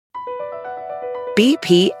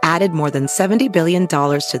BP added more than $70 billion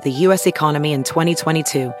to the U.S. economy in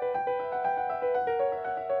 2022.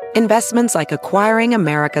 Investments like acquiring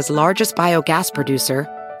America's largest biogas producer,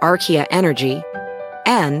 Archaea Energy,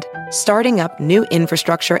 and starting up new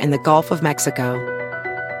infrastructure in the Gulf of Mexico.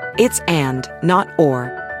 It's and, not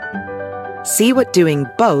or. See what doing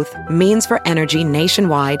both means for energy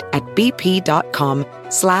nationwide at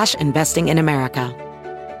bp.com/investing in America.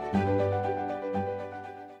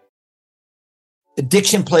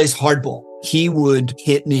 Addiction plays hardball. He would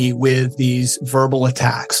hit me with these verbal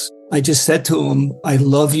attacks. I just said to him, I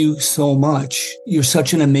love you so much. You're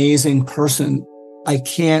such an amazing person. I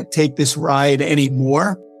can't take this ride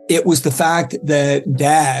anymore. It was the fact that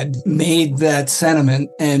Dad made that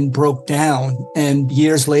sentiment and broke down. And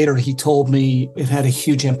years later, he told me it had a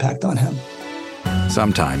huge impact on him.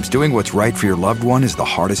 Sometimes doing what's right for your loved one is the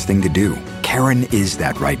hardest thing to do. Karen is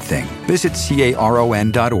that right thing. Visit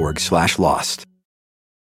caron.org/lost.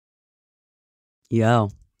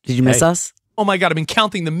 Yo, did you miss us? Oh my God, I've been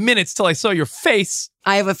counting the minutes till I saw your face.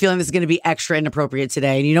 I have a feeling this is going to be extra inappropriate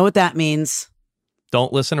today. And you know what that means?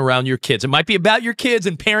 Don't listen around your kids. It might be about your kids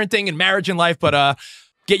and parenting and marriage and life, but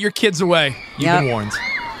get your kids away. You've been warned.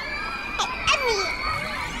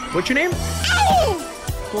 What's your name?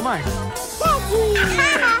 Who am I?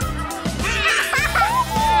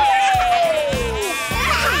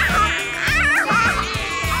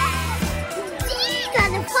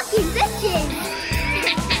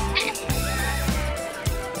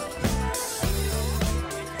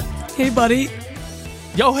 Hey, buddy.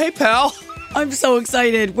 Yo, hey, pal. I'm so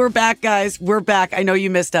excited. We're back, guys. We're back. I know you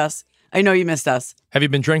missed us. Have you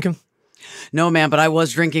been drinking? No, man, but I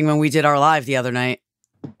was drinking when we did our live the other night.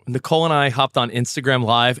 Nicole and I hopped on Instagram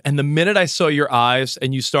Live, and the minute I saw your eyes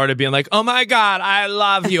and you started being like, oh my God, I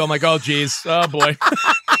love you. I'm like, oh, geez. Oh, boy.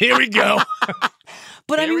 Here we go.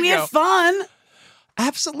 But I mean, we had fun.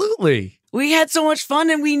 Absolutely. We had so much fun,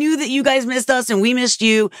 and we knew that you guys missed us and we missed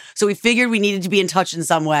you. So we figured we needed to be in touch in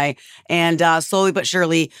some way. And slowly but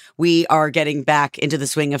surely, we are getting back into the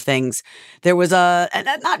swing of things. There was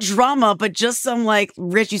not drama, but just some, like,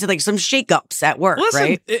 Rich, you said, like, some shakeups at work,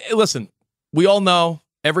 right? Listen, we all know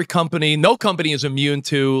every company, no company is immune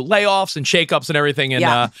to layoffs and shakeups and everything.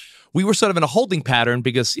 And we were sort of in a holding pattern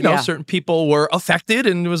because, you know, certain people were affected,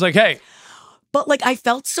 and it was like, hey. But, like, I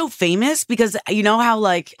felt so famous because you know how,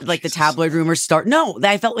 like the tabloid rumors start? No,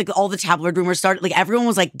 I felt like all the tabloid rumors started. Like, everyone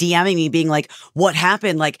was, like, DMing me being like, what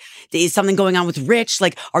happened? Like, is something going on with Rich?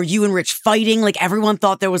 Like, are you and Rich fighting? Like, everyone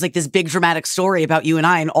thought there was, like, this big dramatic story about you and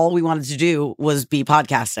I, and all we wanted to do was be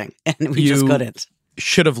podcasting. And we just couldn't.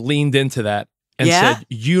 Should have leaned into that and said,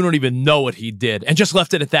 you don't even know what he did, and just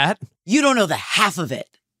left it at that. You don't know the half of it.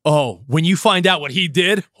 Oh, when you find out what he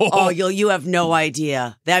did. Oh, you have no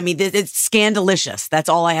idea. I mean, it's scandalicious. That's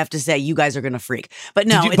all I have to say. You guys are going to freak. But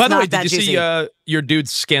no, it's not that juicy. By the way, did you see your dude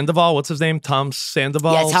Scandival? What's his name? Tom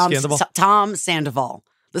Sandoval? Yeah, Tom Sandoval.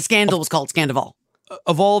 The scandal was called Scandival.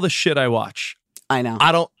 Of all the shit I watch, I know.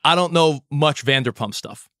 I don't know much Vanderpump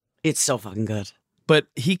stuff. It's so fucking good. But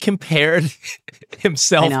he compared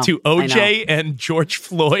himself to OJ and George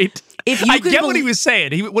Floyd. I get what he was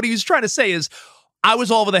saying. What he was trying to say is, I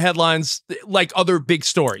was all over the headlines like other big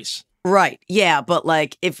stories. Right. Yeah. But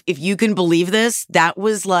like, if you can believe this, that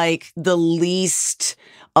was like the least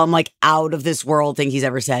like out of this world thing he's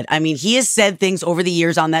ever said. I mean, he has said things over the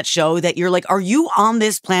years on that show that you're like, are you on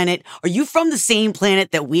this planet? Are you from the same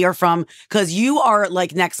planet that we are from? Because you are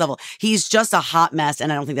like next level. He's just a hot mess,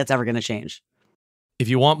 and I don't think that's ever going to change. If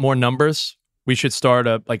you want more numbers, we should start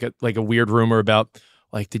a weird rumor about,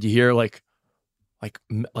 like, did you hear like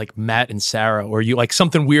Matt and Sarah, or you, like,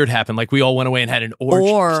 something weird happened, like we all went away and had an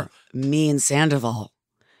orgy. Or me and Sandoval.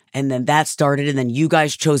 And then that started, and then you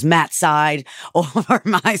guys chose Matt's side over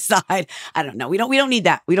my side. I don't know. We don't need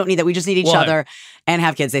that. We don't need that. We just need each other and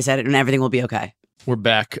have kids. They said it, and everything will be okay. We're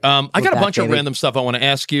back. I got a bunch of random stuff I want to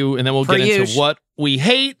ask you, and then we'll get into what we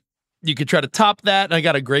hate. You could try to top that. And I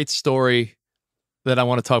got a great story that I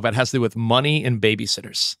want to talk about. It has to do with money and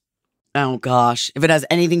babysitters. Oh, gosh. If it has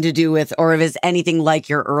anything to do with, or if it's anything like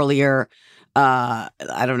your earlier, I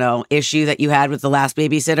don't know, issue that you had with the last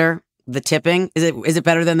babysitter, the tipping, is it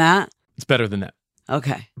better than that? It's better than that.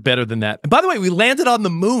 Okay. Better than that. And by the way, we landed on the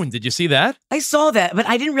moon. Did you see that? I saw that, but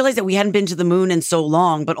I didn't realize that we hadn't been to the moon in so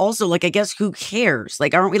long. But also, like, I guess who cares?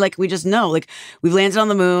 Like, aren't we like, we just know, like, we've landed on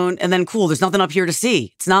the moon and then cool, there's nothing up here to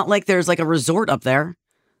see. It's not like there's like a resort up there.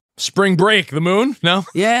 Spring break, the moon? No?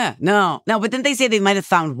 Yeah, no. But then they say they might have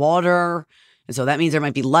found water, and so that means there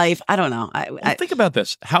might be life. I don't know. Well, think about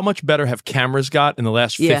this. How much better have cameras got in the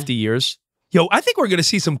last 50 years? Yo, I think we're going to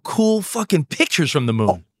see some cool fucking pictures from the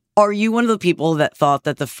moon. Are you one of the people that thought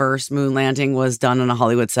that the first moon landing was done on a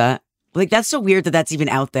Hollywood set? Like, that's so weird that that's even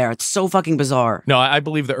out there. It's so fucking bizarre. No, I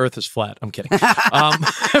believe the Earth is flat. I'm kidding.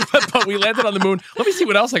 But we landed on the moon. Let me see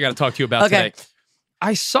what else I got to talk to you about today.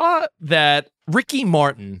 I saw that Ricky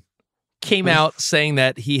Martin came out saying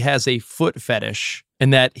that he has a foot fetish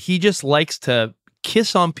and that he just likes to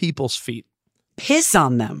kiss on people's feet. Piss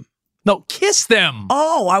on them? No, kiss them.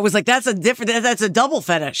 Oh, I was like, that's a double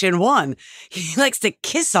fetish in one. He likes to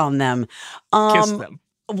kiss on them. Kiss them.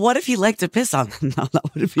 What if he liked to piss on them? No, that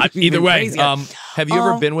would be either way. Crazy. Have you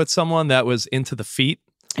ever been with someone that was into the feet?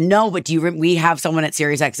 No, but we have someone at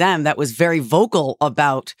SiriusXM that was very vocal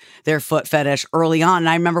about their foot fetish early on. And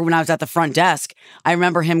I remember when I was at the front desk, I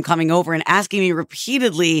remember him coming over and asking me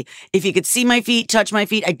repeatedly if he could see my feet, touch my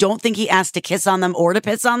feet. I don't think he asked to kiss on them or to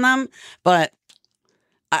piss on them, but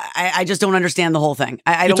I just don't understand the whole thing.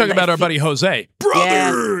 You're talking about our buddy Jose.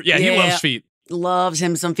 Brother! Yeah, he loves feet. Loves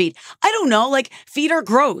him some feet. I don't know. Like, feet are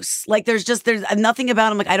gross. Like, there's nothing about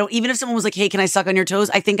them. Like, even if someone was like, hey, can I suck on your toes?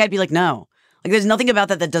 I think I'd be like, no. Like, there's nothing about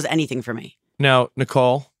that does anything for me. Now,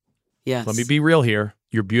 Nicole. Yes. Let me be real here.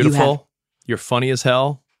 You're beautiful. You're funny as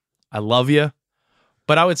hell. I love you.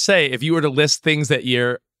 But I would say if you were to list things that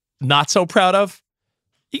you're not so proud of,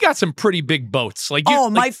 you got some pretty big boats.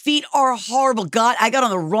 My feet are horrible. God, I got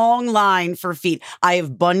on the wrong line for feet. I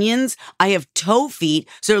have bunions. I have toe feet.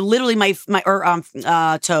 So literally my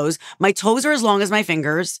toes. My toes are as long as my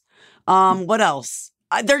fingers. What else?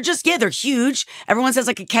 They're huge. Everyone says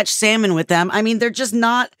I could catch salmon with them. I mean, they're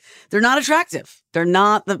not attractive. They're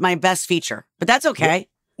not my best feature, but that's okay.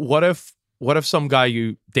 What if some guy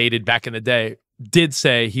you dated back in the day did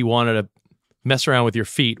say he wanted to mess around with your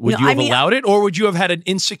feet? Would you have allowed it, or would you have had an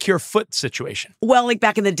insecure foot situation? Well, like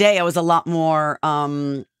back in the day, I was a lot more,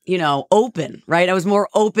 open, right? I was more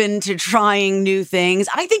open to trying new things.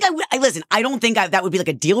 I think listen, I don't think that would be like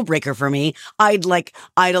a deal breaker for me. I'd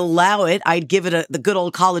allow it. I'd give it the good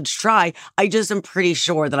old college try. I just am pretty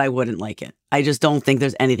sure that I wouldn't like it. I just don't think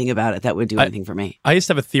there's anything about it that would do anything for me. I used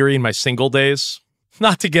to have a theory in my single days,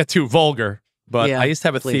 not to get too vulgar, but I used to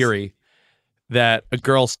have a theory that a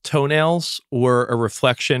girl's toenails were a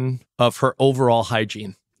reflection of her overall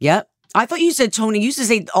hygiene. Yep. I thought you said toenails. You used to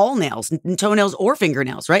say all nails, toenails or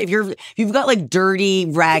fingernails, right? If you've got like dirty,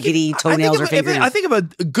 raggedy toenails or fingernails. I think of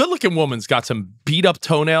a good-looking woman's got some beat-up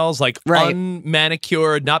toenails, like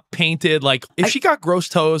unmanicured, not painted. Like if she got gross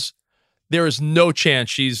toes, there is no chance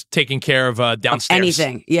she's taking care of downstairs.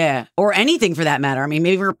 Anything, yeah, or anything for that matter. I mean,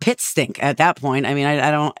 maybe her pits stink at that point. I mean, I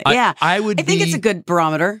don't. I think it's a good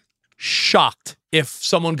barometer. Shocked if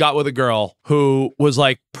someone got with a girl who was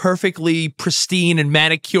like perfectly pristine and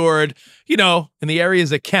manicured, in the areas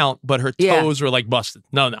that count, but her toes were like busted.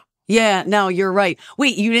 No. Yeah, no, you're right.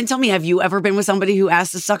 Wait, you didn't tell me, have you ever been with somebody who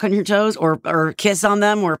asked to suck on your toes or kiss on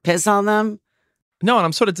them or piss on them? No, and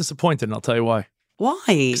I'm sort of disappointed, and I'll tell you why. Why?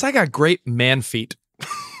 Because I got great man feet.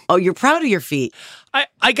 Oh, you're proud of your feet.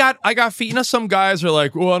 I got feet. Some guys are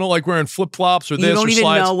like, I don't like wearing flip-flops or this or slides. You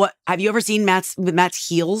don't even know what. Have you ever seen Matt's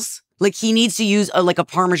heels? Like, he needs to use a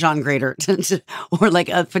Parmesan grater or like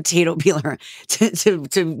a potato peeler to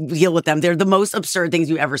deal with them. They're the most absurd things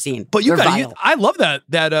you've ever seen. But I love that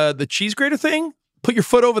the cheese grater thing. Put your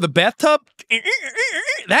foot over the bathtub.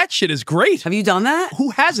 That shit is great. Have you done that? Who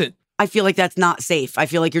hasn't? I feel like that's not safe. I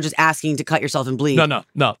feel like you're just asking to cut yourself and bleed.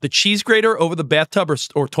 No. The cheese grater over the bathtub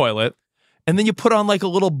or toilet. And then you put on like a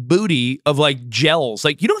little booty of like gels.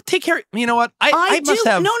 Like, you don't take care. You know what? I must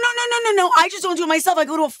have. No. I just don't do it myself. I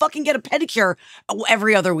go to get a pedicure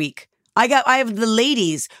every other week. I have the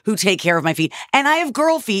ladies who take care of my feet, and I have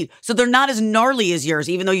girl feet, so they're not as gnarly as yours.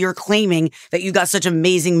 Even though you're claiming that you got such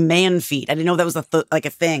amazing man feet, I didn't know that was a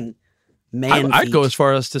thing. Man feet. I'd go as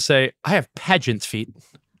far as to say I have pageant feet.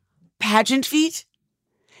 Pageant feet?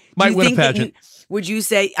 Might win a pageant. Would you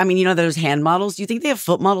say? I mean, those hand models. Do you think they have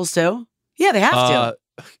foot models too? Yeah, they have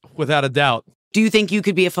to. Without a doubt. Do you think you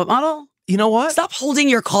could be a foot model? You know what? Stop holding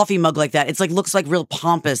your coffee mug like that. It's like looks like real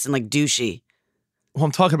pompous and like douchey. Well,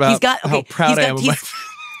 I'm talking about how proud I am of my.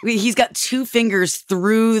 He's got two fingers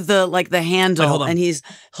through the handle, and he's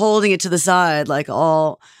holding it to the side like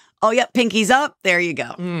all. Oh, yep, pinky's up. There you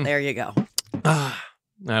go. There you go. All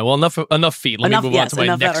right, well, enough feet. Let me move on to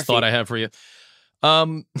my next thought I have for you.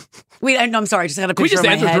 Wait, I'm sorry. I just got a picture. Can we just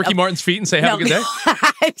answer Ricky Martin's feet and say have a good day?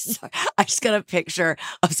 I'm sorry. I just got a picture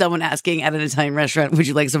of someone asking at an Italian restaurant, "Would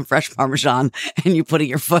you like some fresh Parmesan?" And you putting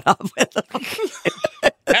your foot up with them.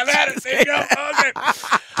 Have at it. There you go.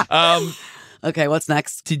 Okay. Okay, what's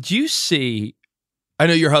next? Did you see? I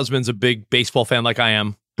know your husband's a big baseball fan, like I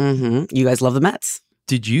am. Mm-hmm. You guys love the Mets.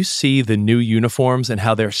 Did you see the new uniforms and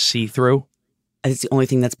how they're see-through? It's the only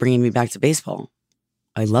thing that's bringing me back to baseball.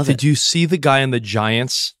 I love it. Did you see the guy in the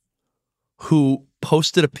Giants who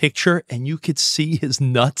posted a picture and you could see his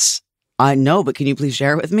nuts? I know, but can you please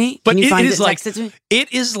share it with me? But can you find it, like, text it to me?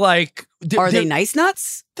 It is like... Are they nice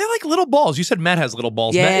nuts? They're like little balls. You said Matt has little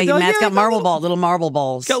balls. Yeah, Matt's got little marble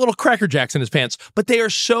balls. Got little Cracker Jacks in his pants. But they are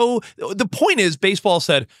so... The point is, baseball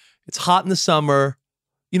said, it's hot in the summer.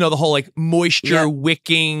 You know, the whole like moisture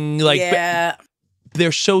wicking.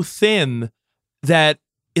 They're so thin that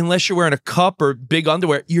unless you're wearing a cup or big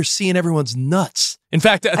underwear, you're seeing everyone's nuts. In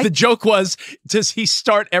fact, the joke was, does he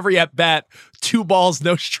start every at-bat 2 balls,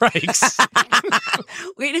 no strikes?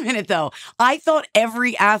 Wait a minute, though. I thought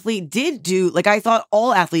every athlete did I thought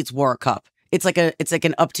all athletes wore a cup. It's like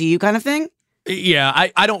an up to you kind of thing? Yeah,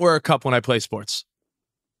 I don't wear a cup when I play sports.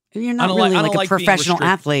 You're not really like a professional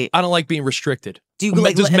athlete. I don't like being restricted. Do you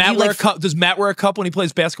does Matt wear a cup? Does Matt wear a cup when he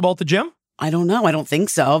plays basketball at the gym? I don't know. I don't think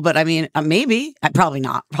so. But I mean, maybe. Probably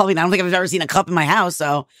not. Probably not. I don't think I've ever seen a cup in my house.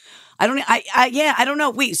 So I don't. I don't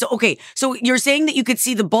know. Wait. So okay. So you're saying that you could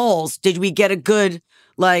see the balls. Did we get a good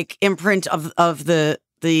like imprint of the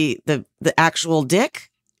actual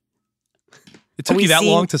dick? It took you that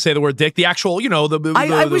long to say the word dick. The actual,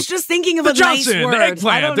 I was just thinking of a Johnson, nice word. The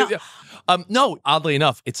eggplant. I don't know. No, oddly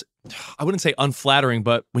enough, I wouldn't say unflattering,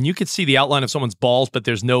 but when you could see the outline of someone's balls, but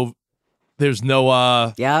there's no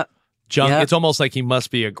junk. Yep. It's almost like he must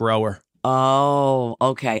be a grower. Oh,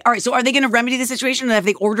 okay. All right. So are they going to remedy the situation? Have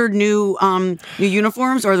they ordered new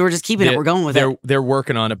uniforms, or we're just keeping it? We're going with it. They're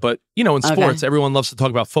working on it. But, in sports, everyone loves to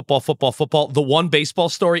talk about football. The one baseball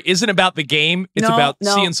story isn't about the game. It's about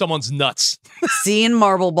seeing someone's nuts. Seeing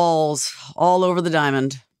marble balls all over the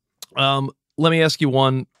diamond. Let me ask you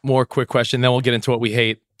one more quick question, then we'll get into what we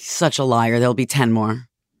hate. Such a liar. There'll be 10 more.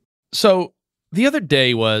 So the other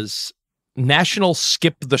day was National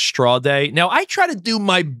Skip the Straw Day. Now, I try to do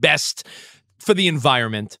my best for the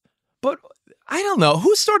environment, but I don't know.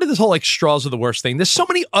 Who started this whole, like, straws are the worst thing? There's so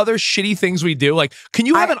many other shitty things we do. Like, can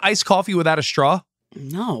you have an iced coffee without a straw?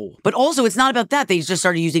 No. But also, it's not about that. They just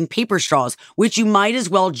started using paper straws, which you might as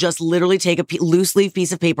well just literally take a loose leaf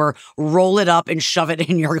piece of paper, roll it up, and shove it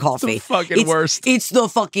in your coffee. It's the fucking worst. It's the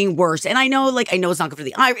fucking worst. And I know it's not good for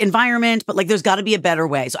the environment, but, like, there's got to be a better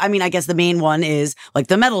way. So, I mean, I guess the main one is, like,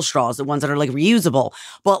 the metal straws, the ones that are, like, reusable.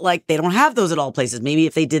 But, like, they don't have those at all places. Maybe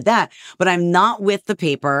if they did that. But I'm not with the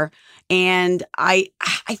paper. And I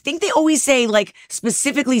think they always say, like,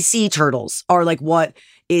 specifically sea turtles are, like, what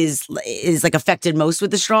is like affected most with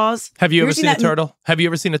the straws. Have you ever seen a turtle? Have you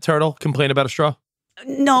ever seen a turtle complain about a straw?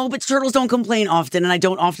 No, but turtles don't complain often, and I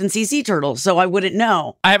don't often see sea turtles, so I wouldn't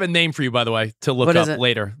know. I have a name for you, by the way, to look up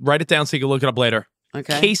later. Write it down so you can look it up later.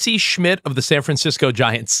 Okay. Casey Schmidt of the San Francisco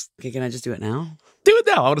Giants. Okay, can I just do it now? Do it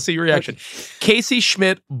now. I want to see your reaction. Okay. Casey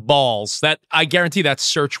Schmidt balls. I guarantee that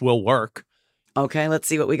search will work. Okay, let's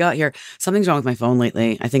see what we got here. Something's wrong with my phone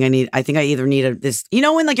lately. I think I either need this,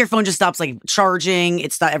 when like your phone just stops like charging,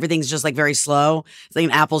 everything's just like very slow. It's like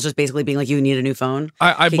Apple's just basically being like, you need a new phone.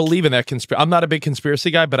 I believe in that I'm not a big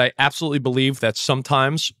conspiracy guy, but I absolutely believe that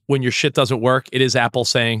sometimes when your shit doesn't work, it is Apple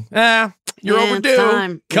saying, you're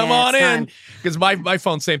overdue. Come on in. Because my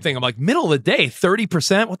phone, same thing. I'm like, middle of the day,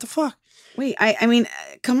 30%? What the fuck? Wait, I mean,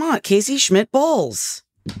 come on, Casey Schmidt balls.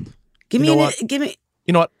 Give me.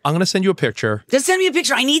 You know what? I'm going to send you a picture. Just send me a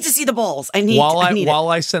picture. I need to see the balls. While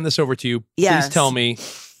I send this over to you, please tell me,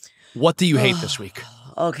 what do you hate this week?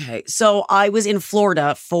 Okay. So I was in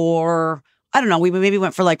Florida for, I don't know, we maybe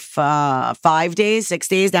went for like 5 days, 6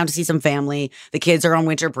 days down to see some family. The kids are on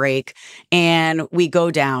winter break and we go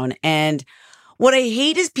down. And what I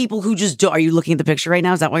hate is people who just are you looking at the picture right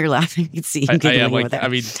now? Is that why you're laughing? You can see. I am. Like,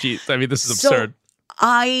 this is absurd.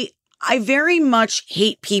 I very much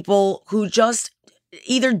hate people who just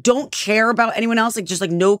either don't care about anyone else, like just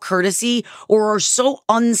like no courtesy, or are so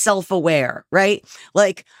unself-aware, right?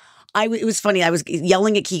 Like, it was funny. I was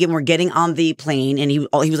yelling at Keegan. We're getting on the plane, and he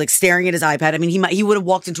was like staring at his iPad. I mean, he would have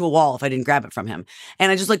walked into a wall if I didn't grab it from him. And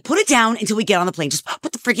I just like put it down until we get on the plane. Just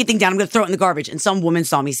put the freaking thing down. I'm gonna throw it in the garbage. And some woman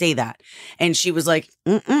saw me say that, and she was like,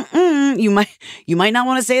 "You might not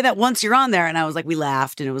want to say that once you're on there." And I was like, we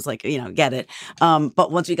laughed, and it was like, get it. But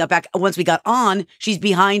once we got on, she's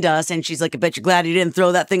behind us, and she's like, "I bet you're glad you didn't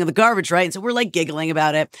throw that thing in the garbage, right?" And so we're like giggling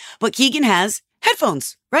about it. But Keegan has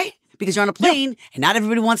headphones, right? Because you're on a plane and not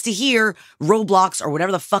everybody wants to hear Roblox or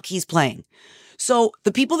whatever the fuck he's playing. So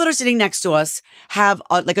the people that are sitting next to us have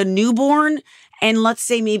like a newborn and let's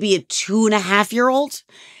say maybe a 2.5-year-old.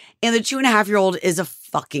 And the 2.5-year-old is a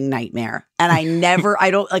fucking nightmare. And I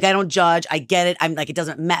don't judge. I get it. I'm like, it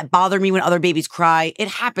doesn't bother me when other babies cry. It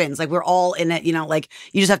happens. Like we're all in it, like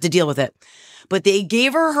you just have to deal with it. But they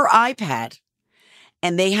gave her iPad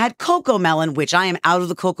and they had Coco Melon, which I am out of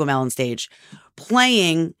the Coco Melon stage,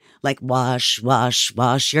 playing like wash, wash,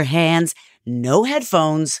 wash your hands, no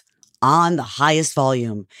headphones, on the highest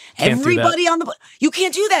volume. Everybody on the, you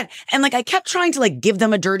can't do that. And like, I kept trying to like give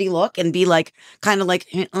them a dirty look and be like, kind of like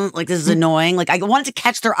this is annoying. Like I wanted to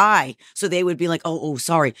catch their eye so they would be like, oh,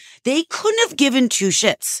 sorry. They couldn't have given two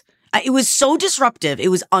shits. It was so disruptive. It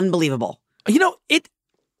was unbelievable. You know, it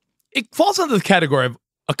falls under the category of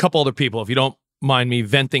a couple other people, if you don't mind me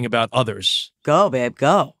venting about others. Go, babe,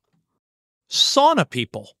 go. Sauna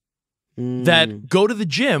people that go to the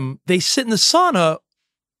gym, they sit in the sauna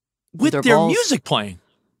with their music playing.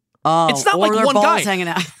 Oh, it's not like one guy hanging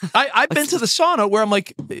out. I've been to the sauna where I'm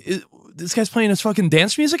like, this guy's playing his fucking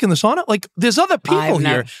dance music in the sauna. Like, there's other people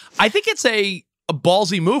here. I think it's a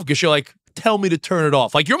ballsy move because you're like, tell me to turn it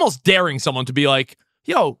off. Like, you're almost daring someone to be like,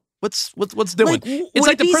 yo, what's doing? Like, it's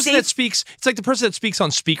like the person that speaks. It's like the person that speaks on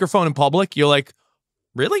speakerphone in public. You're like,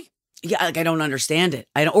 really? Yeah, like I don't understand it.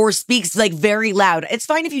 Or speaks like very loud. It's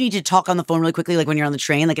fine if you need to talk on the phone really quickly, like when you're on the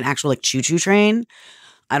train, like an actual like choo-choo train.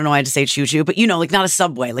 I don't know why I had to say choo-choo, but you know, like not a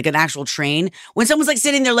subway, like an actual train. When someone's like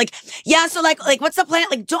sitting there, like, yeah, so like what's the plan?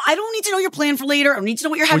 Like, I don't need to know your plan for later. I don't need to know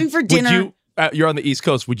what you're having for dinner. You're on the East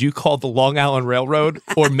Coast. Would you call the Long Island Railroad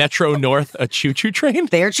or Metro North a choo-choo train?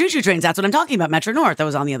 They are choo-choo trains. That's what I'm talking about. Metro North. I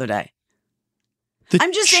was on the other day.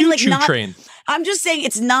 I'm just saying, like, not train. I'm just saying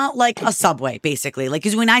it's not like a subway, basically. Like,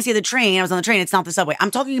 because when I say the train, I was on the train. It's not the subway.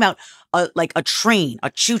 I'm talking about a train, a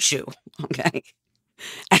choo-choo. Okay.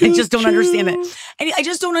 And I just don't understand it. And I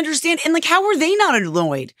just don't understand. And like, how are they not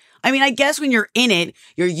annoyed? I mean, I guess when you're in it,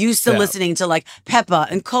 you're used to listening to like Peppa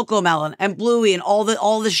and Coco Melon and Bluey and all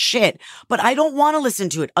the shit. But I don't want to listen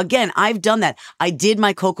to it. Again, I've done that. I did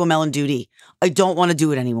my Coco Melon duty. I don't want to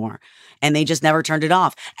do it anymore. And they just never turned it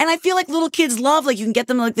off. And I feel like little kids love, like you can get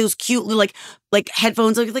them like those cute little like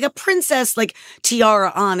headphones, like a princess like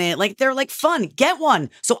tiara on it. Like they're like fun. Get one.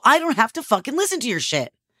 So I don't have to fucking listen to your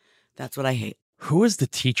shit. That's what I hate. Who was the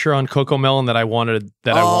teacher on Coco Melon that I wanted?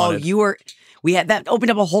 We had that opened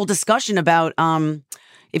up a whole discussion about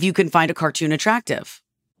if you can find a cartoon attractive.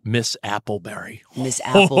 Miss Appleberry. Miss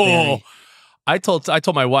Appleberry. I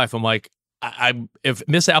told my wife, I'm like, if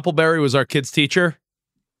Miss Appleberry was our kid's teacher,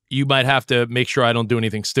 you might have to make sure I don't do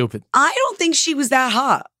anything stupid. I don't think she was that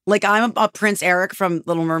hot. Like I'm a Prince Eric from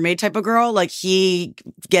Little Mermaid type of girl. Like he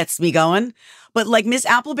gets me going. But like Miss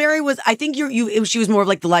Appleberry was, I think she was more of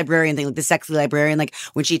like the librarian thing, like the sexy librarian, like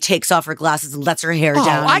when she takes off her glasses and lets her hair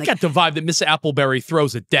down. I got the vibe that Miss Appleberry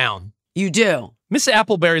throws it down. You do. Miss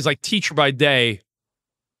Appleberry's like teacher by day,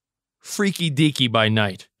 freaky deaky by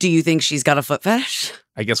night. Do you think she's got a foot fetish?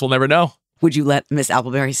 I guess we'll never know. Would you let Miss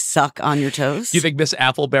Appleberry suck on your toes? Do you think Miss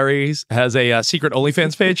Appleberry has a secret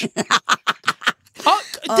OnlyFans page?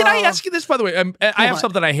 Did I ask you this, by the way? I have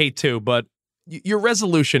something I hate too, but your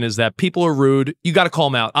resolution is that people are rude. You got to call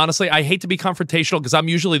them out. Honestly, I hate to be confrontational because I'm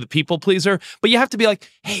usually the people pleaser, but you have to be like,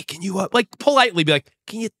 hey, can you, like politely be like,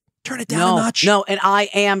 can you turn it down a notch? No, and I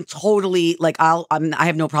am totally like, I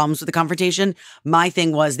have no problems with the confrontation. My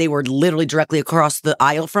thing was they were literally directly across the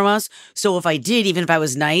aisle from us. So if I did, even if I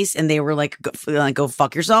was nice and they were like, go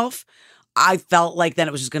fuck yourself, I felt like then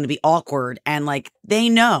it was just going to be awkward. And like, they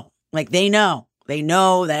know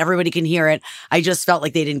that everybody can hear it. I just felt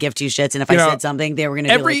like they didn't give two shits. And if I said something, they were going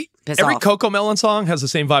to be like, piss off. Every Coco Melon song has the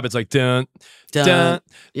same vibe. It's like, dun, dun,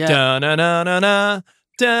 dun, dun, dun,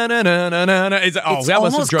 dun, dun, dun. That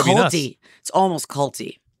must have drove you nuts. It's almost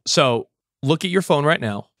culty. So look at your phone right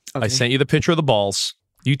now. Okay. I sent you the picture of the balls.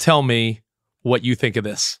 You tell me what you think of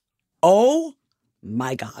this. Oh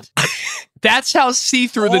my God. That's how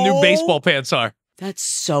see-through the new baseball pants are. That's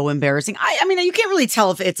so embarrassing. I mean, you can't really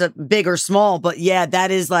tell if it's a big or small, but yeah,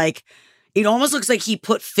 that is like, it almost looks like he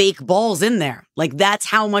put fake balls in there. Like that's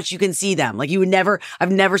how much you can see them. Like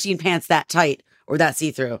I've never seen pants that tight or that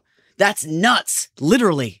see-through. That's nuts.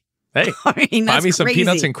 Literally. Hey, I mean, buy me some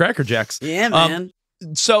peanuts and Cracker Jacks. Yeah, man.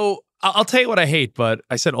 So I'll tell you what I hate, but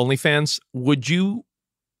I said OnlyFans. Would you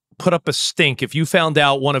put up a stink if you found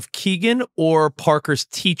out one of Keegan or Parker's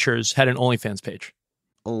teachers had an OnlyFans page?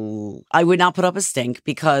 Oh, I would not put up a stink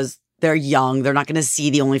because they're young. They're not going to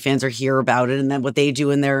see the OnlyFans or hear about it. And then what they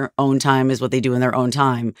do in their own time is what they do in their own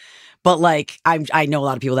time. But like, I know a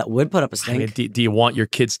lot of people that would put up a stink. I mean, do you want your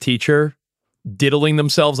kid's teacher diddling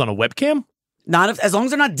themselves on a webcam? Not as long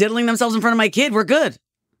as they're not diddling themselves in front of my kid, we're good.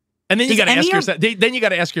 And then you got to ask yourself. Then you got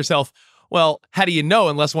to ask yourself, well, how do you know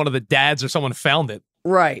unless one of the dads or someone found it?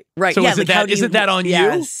 Right. So is that on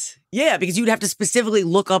you? Yeah, because you'd have to specifically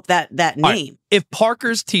look up that name. Right. If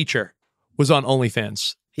Parker's teacher was on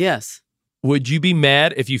OnlyFans, yes, would you be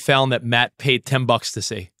mad if you found that Matt paid $10 to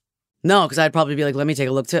see? No, because I'd probably be like, let me take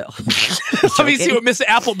a look too. Let me see what Miss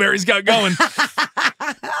Appleberry's got going. All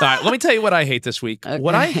right, let me tell you what I hate this week. Okay.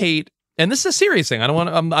 What I hate, and this is a serious thing. I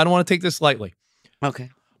don't want to take this lightly. Okay.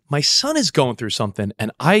 My son is going through something,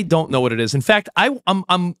 and I don't know what it is. In fact,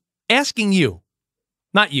 I'm asking you,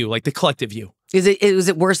 not you, like the collective you. Was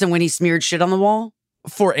it worse than when he smeared shit on the wall?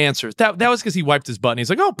 For answers. That was because he wiped his butt, and he's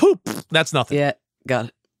like, oh, poop. That's nothing. Yeah, got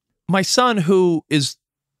it. My son, who is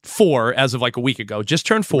 4 as of like a week ago, just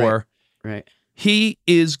turned 4. Right. He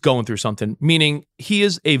is going through something, meaning he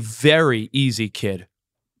is a very easy kid.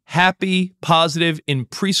 Happy, positive. In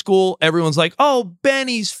preschool, everyone's like, oh,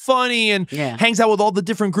 Benny's funny and hangs out with all the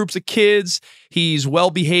different groups of kids. He's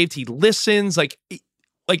well-behaved. He listens. Like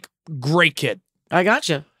great kid. I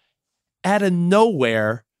gotcha. Out of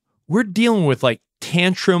nowhere, we're dealing with like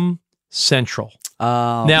tantrum central.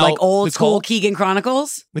 Now, like old school Keegan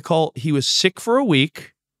Chronicles? Nicole, he was sick for a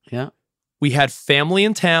week. Yeah. We had family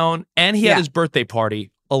in town, and he had his birthday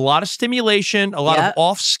party. A lot of stimulation, a lot of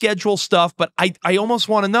off-schedule stuff, but I almost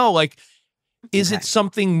want to know, like, is it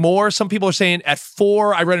something more? Some people are saying at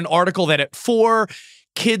 4, I read an article that at 4,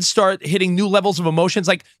 kids start hitting new levels of emotions.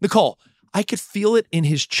 Like, Nicole, I could feel it in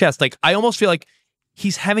his chest. Like, I almost feel like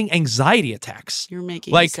he's having anxiety attacks. You're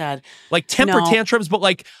making me sad. Like temper tantrums, but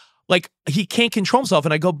like he can't control himself.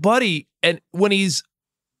 And I go, buddy, and when he's,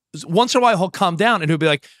 once in a while, he'll calm down and he'll be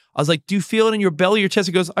like, I was like, do you feel it in your belly, your chest?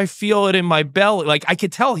 He goes, I feel it in my belly. Like, I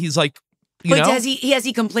could tell he's like, you know? Has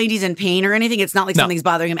he complained he's in pain or anything? It's not like something's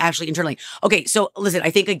bothering him actually internally. Okay, so listen, I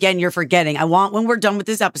think, again, you're forgetting. When we're done with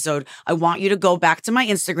this episode, I want you to go back to my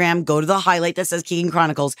Instagram, go to the highlight that says Keegan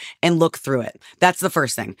Chronicles, and look through it. That's the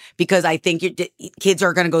first thing, because I think kids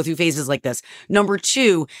are going to go through phases like this. Number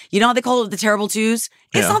 2, you know how they call it the terrible 2s?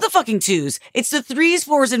 It's not the fucking 2s. It's the 3s,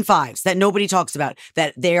 4s, and 5s that nobody talks about,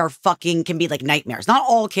 that they are fucking, can be like nightmares. Not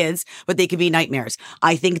all kids, but they can be nightmares.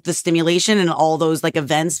 I think the stimulation and all those like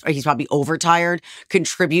events, or he's probably overtired,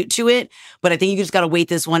 contribute to it. But I think you just got to wait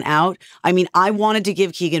this one out. I mean, I wanted to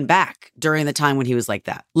give Keegan back during the time when he was like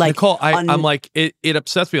that. Like, Nicole, I'm like, it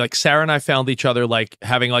upsets me. Like, Sarah and I found each other like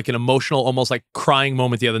having like an emotional, almost like crying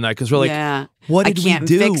moment the other night, because we're like, what did we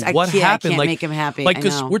do? What happened? I can't like, make him happy. Like,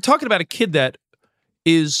 because we're talking about a kid that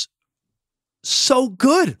is so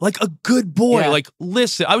good, like a good boy. Like,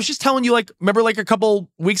 listen, I was just telling you, like, remember like a couple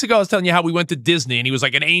weeks ago, I was telling you how we went to Disney and he was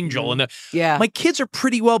like an angel. And my kids are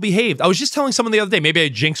pretty well behaved. I was just telling someone the other day, maybe I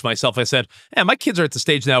jinxed myself. I said, my kids are at the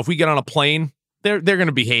stage now, if we get on a plane, they're going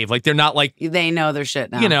to behave. Like, they're not like, they know their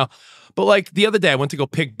shit now. You know, but like the other day I went to go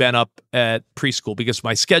pick Ben up at preschool because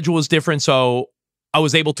my schedule was different. So I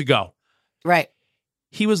was able to go. Right.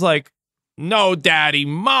 He was like, no, daddy,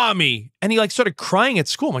 mommy. And he like started crying at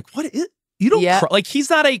school. I'm like, what is, you don't cry. Like, he's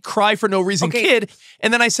not a cry for no reason kid.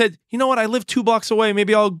 And then I said, you know what? I live 2 blocks away.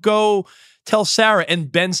 Maybe I'll go tell Sarah.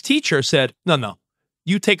 And Ben's teacher said, no,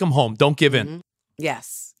 you take him home. Don't give in.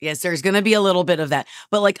 Yes, there's going to be a little bit of that.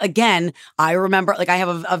 But like, again, I remember, like, I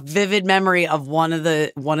have a vivid memory of one of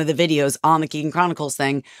the videos on the Keegan Chronicles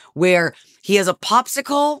thing where he has a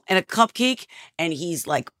popsicle and a cupcake and he's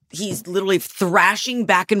literally thrashing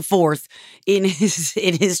back and forth in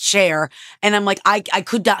his chair. And I'm like, I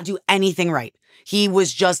could not do anything right. He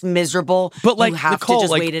was just miserable. But like, you have Nicole, to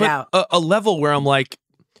just wait it out. A level where I'm like,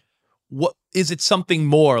 what is it? Something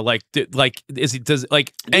more like does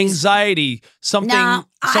anxiety, something on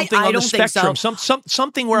the spectrum, so.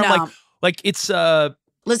 something where I'm like it's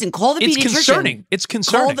listen, call the pediatrician. It's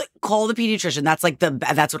concerning. Call the pediatrician. That's like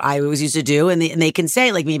that's what I always used to do. And they can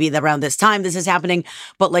say, like, maybe around this time this is happening.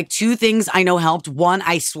 But like 2 things I know helped. One,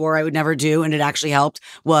 I swore I would never do, and it actually helped,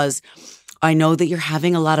 was I know that you're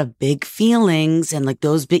having a lot of big feelings and like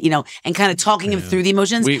those big, and kind of talking him through the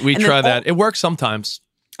emotions. We try that. It works sometimes.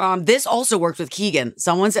 This also worked with Keegan.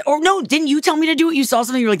 Someone said, no, didn't you tell me to do it? You saw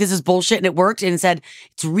something, you're like, this is bullshit, and it worked. And it said,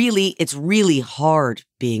 it's really hard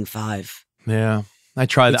being 5. Yeah. I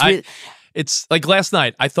tried that. It's like last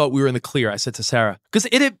night, I thought we were in the clear. I said to Sarah, because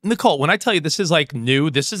Nicole, when I tell you this is like new,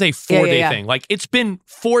 this is a 4-day thing. Like, it's been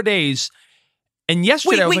 4 days. And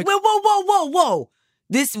yesterday, I was like, whoa.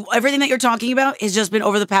 Everything that you're talking about has just been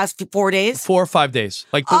over the past 4 days? 4 or 5 days.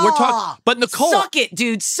 Like, but we're talking, but Nicole. Suck it,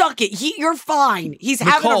 dude. Suck it. You're fine. He's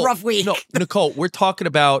having a rough week. No, Nicole, we're talking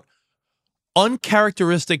about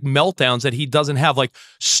uncharacteristic meltdowns that he doesn't have, like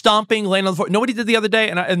stomping, laying on the floor. Nobody did the other day,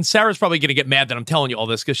 and Sarah's probably going to get mad that I'm telling you all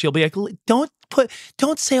this because she'll be like,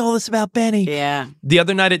 don't say all this about Benny. Yeah. The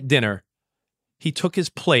other night at dinner, he took his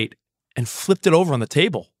plate and flipped it over on the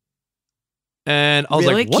table. And I was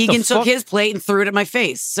like, what Keegan the fuck? took his plate and threw it at my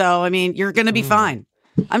face. So, I mean, you're going to be fine.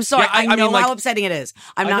 I'm sorry. Yeah, I know mean, like, how upsetting it is.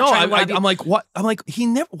 I'm I not know, trying to. I'm like, what? I'm like, he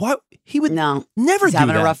never. What? He would never do He's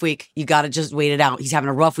having that. a rough week. You got to just wait it out. He's having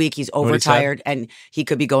a rough week. He's overtired, and he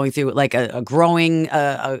could be going through like a growing.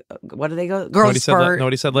 What do they go? Growth spurt. Know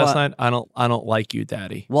what he said last night? I don't like you,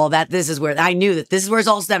 Daddy. Well, this is where I knew that this is where it's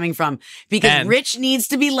all stemming from, because Rich needs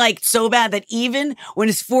to be liked so bad that even when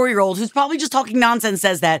his 4-year-old, who's probably just talking nonsense,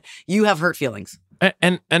 says that, you have hurt feelings.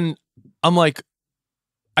 And I'm like,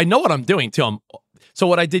 I know what I'm doing too. So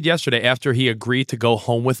what I did yesterday after he agreed to go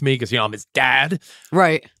home with me, because I'm his dad,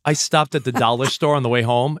 right? I stopped at the dollar store on the way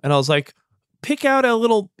home, and I was like, pick out a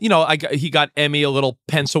little, he got Emmy a little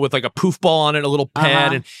pencil with like a poof ball on it, a little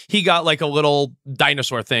pen, and he got like a little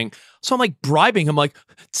dinosaur thing. So I'm like bribing him, like,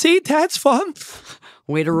 see, Dad's fun.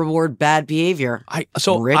 Way to reward bad behavior.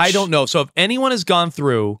 Rich. I don't know. So if anyone has gone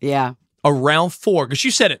through, around 4, because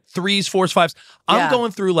you said it, 3s, 4s, 5s. I'm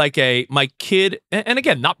going through like my kid, and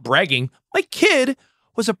again, not bragging, my kid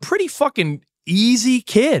was a pretty fucking easy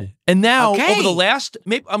kid. And now over the last,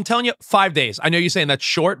 maybe I'm telling you, 5 days. I know you're saying that's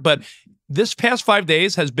short, but this past 5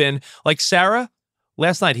 days has been like Sarah.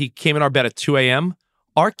 Last night, he came in our bed at 2 a.m.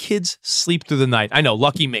 Our kids sleep through the night. I know,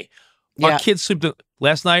 lucky me. Our kids sleep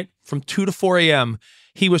last night from 2 to 4 a.m.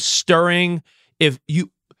 He was stirring.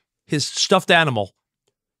 His stuffed animal,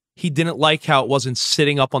 he didn't like how it wasn't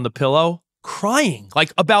sitting up on the pillow, crying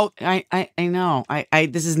like about. I know.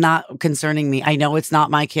 This is not concerning me. I know it's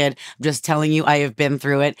not my kid. I'm just telling you, I have been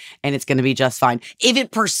through it, and it's going to be just fine. If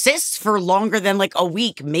it persists for longer than like a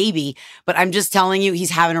week, maybe. But I'm just telling you,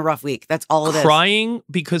 he's having a rough week. That's all it is. Crying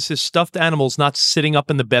because his stuffed animal's not sitting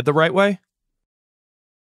up in the bed the right way.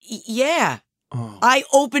 Yeah. Oh. I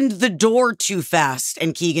opened the door too fast,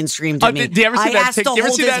 and Keegan screamed at me. Do you ever see I that asked to hold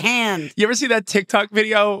his hand. You ever see that TikTok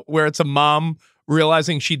video where it's a mom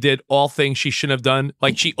realizing she did all things she shouldn't have done?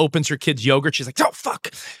 Like, she opens her kid's yogurt. She's like, oh,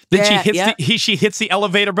 fuck. Then she hits the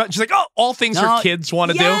elevator button. She's like, oh, all things her kids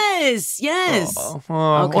want to do. Yes. Okay.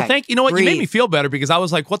 Well, you know what? Breathe. You made me feel better, because I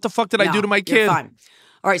was like, what the fuck did I do to my kid? You're fine.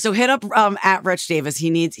 All right. So hit up at Rich Davis.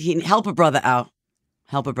 He help a brother out.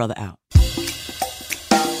 Help a brother out.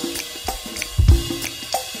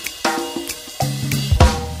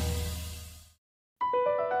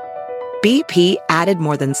 BP added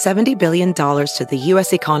more than $70 billion to the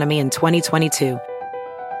U.S. economy in 2022.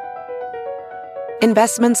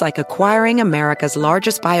 Investments like acquiring America's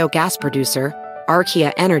largest biogas producer,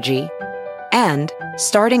 Archaea Energy, and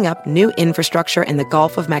starting up new infrastructure in the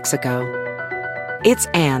Gulf of Mexico. It's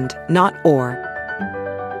and, not or.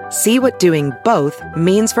 See what doing both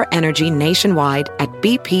means for energy nationwide at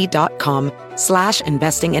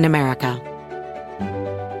bp.com/investing in America.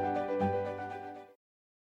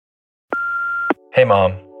 Hey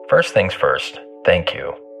Mom, first things first, thank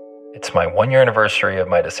you. It's my 1-year anniversary of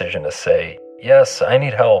my decision to say, yes, I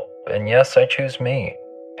need help, and yes, I choose me.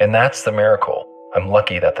 And that's the miracle. I'm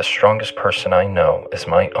lucky that the strongest person I know is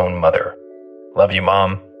my own mother. Love you,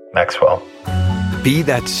 Mom. Maxwell. Be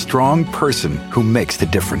that strong person who makes the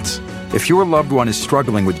difference. If your loved one is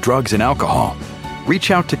struggling with drugs and alcohol,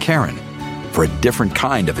 reach out to Karen for a different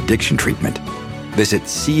kind of addiction treatment. Visit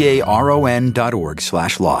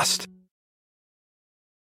caron.org/lost.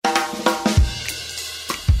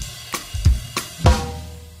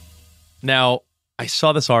 Now, I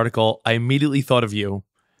saw this article. I immediately thought of you.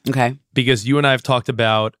 Okay. Because you and I have talked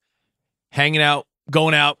about hanging out,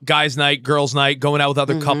 going out, guys' night, girls' night, going out with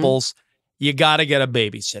other couples. You got to get a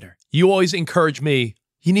babysitter. You always encourage me,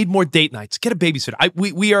 you need more date nights. Get a babysitter.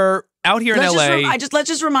 We are out here in LA. Let's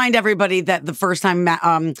just remind everybody that the first time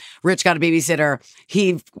Rich got a babysitter,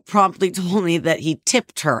 he promptly told me that he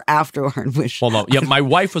tipped her afterward. Well, no, yeah, my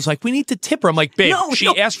wife was like, "We need to tip her." I'm like, "Babe,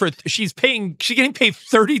 asked for. She's getting paid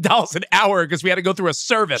 $30 an hour because we had to go through a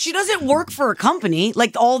service. She doesn't work for a company.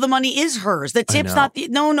 Like, all the money is hers. The tip's not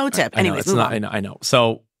no tip. Anyways, I know.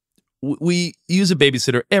 So we use a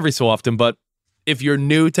babysitter every so often, but if you're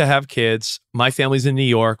new to have kids, my family's in New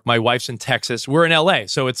York, my wife's in Texas, we're in LA.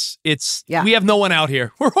 So we have no one out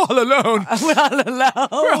here. We're all alone.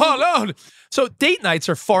 We're all alone. So date nights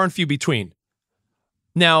are far and few between.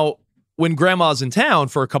 Now, when grandma's in town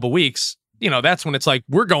for a couple weeks, that's when it's like,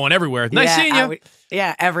 we're going everywhere. Nice seeing you.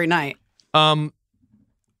 Every night.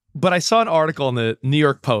 But I saw an article in the New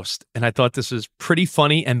York Post, and I thought this was pretty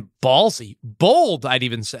funny and ballsy. Bold, I'd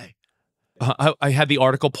even say. I had the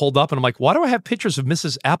article pulled up, and I'm like, why do I have pictures of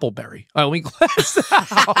Mrs. Appleberry? Let me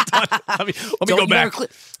go back.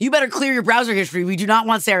 You better clear your browser history. We do not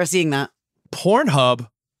want Sarah seeing that. Pornhub,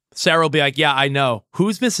 Sarah will be like, yeah, I know.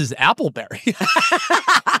 Who's Mrs. Appleberry?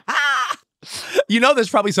 There's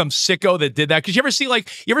probably some sicko that did that. Because you ever see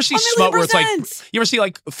smut where it's like, you ever see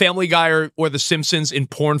like Family Guy or The Simpsons in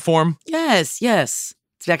porn form? Yes.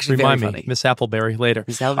 It's actually Remind very me, funny. Miss Appleberry later.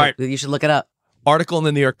 Miss Appleberry, All right. you should look it up. Article in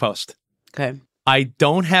the New York Post. Okay. I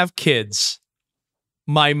don't have kids.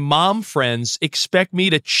 My mom friends expect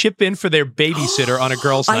me to chip in for their babysitter on a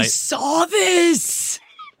girls' night. I saw this.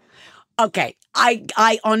 Okay,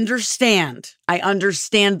 I understand. I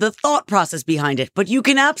understand the thought process behind it, but you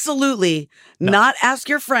can absolutely not ask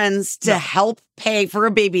your friends to help pay for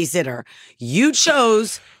a babysitter. You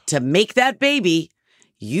chose to make that baby.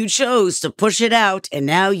 You chose to push it out, and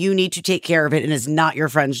now you need to take care of it, and it's not your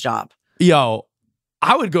friend's job. Yo,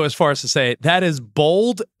 I would go as far as to say that is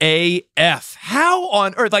bold AF. How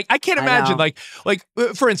on earth? Like, I can't imagine. Like,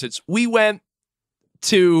 for instance, we went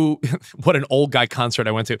to what an old guy concert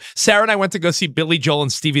I went to. Sarah and I went to go see Billy Joel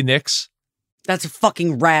and Stevie Nicks. That's a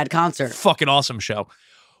fucking rad concert. Fucking awesome show.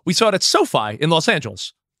 We saw it at SoFi in Los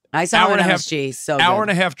Angeles. I saw it at MSG. So good. Hour and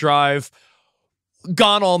a half drive.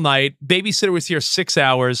 Gone all night. Babysitter was here 6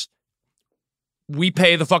 hours. We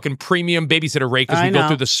pay the fucking premium babysitter rate because we go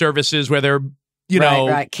through the services where they're,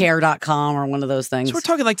 right. Care.com or one of those things. So we're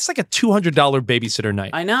talking like, it's like a $200 babysitter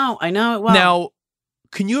night. I know it well. Now,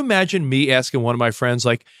 can you imagine me asking one of my friends,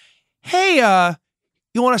 like, hey,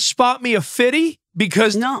 you want to spot me a fitty?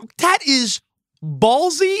 Because that is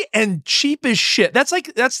ballsy and cheap as shit. That's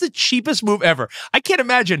the cheapest move ever. I can't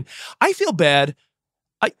imagine. I feel bad.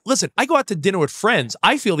 Listen, I go out to dinner with friends.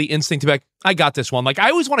 I feel the instinct to be like, I got this one. Like, I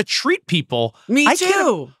always want to treat people. Me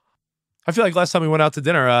too. I feel like last time we went out to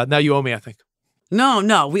dinner, now you owe me, I think.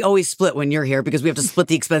 No. We always split when you're here because we have to split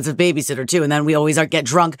the expensive babysitter too. And then we always get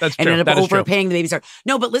drunk and end up overpaying the babysitter.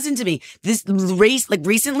 No, but listen to me. This race, like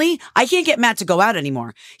recently, I can't get Matt to go out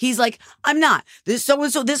anymore. He's like, I'm not. This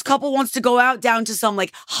so-and-so, this couple wants to go out down to some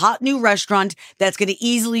like hot new restaurant that's going to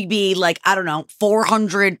easily be like, I don't know,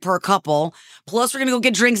 $400 per couple. Plus we're going to go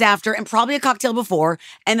get drinks after and probably a cocktail before.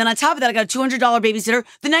 And then on top of that, I got a $200 babysitter.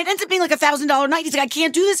 The night ends up being like $1,000 night. He's like, I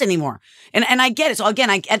can't do this anymore. And I get it. So again,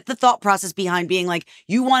 I get the thought process behind being like,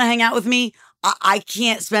 you want to hang out with me? I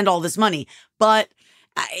can't spend all this money, but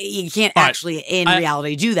you can't in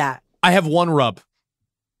reality do that. I have one rub.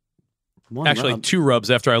 Two rubs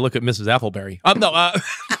after I look at Mrs. Appleberry.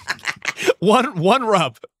 One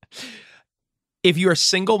rub. If you're a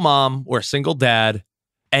single mom or a single dad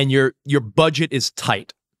and your budget is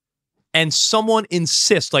tight and someone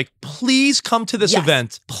insists, like, please come to this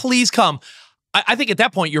event, please come. I think at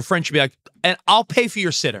that point, your friend should be like, and I'll pay for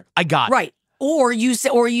your sitter. I got it. Right. Or you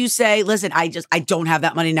say, listen, I don't have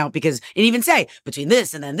that money now because, and even say between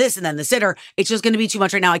this and then the sitter, it's just going to be too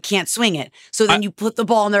much right now. I can't swing it. So then you put the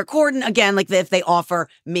ball in their court. And again, like if they offer,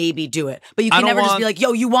 maybe do it. But you can never just be like,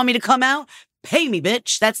 yo, you want me to come out? Pay me,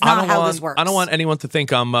 bitch. That's not how this works. I don't want anyone to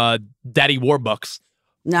think I'm Daddy Warbucks.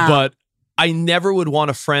 No. But I never would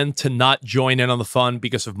want a friend to not join in on the fun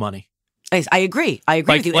because of money. I agree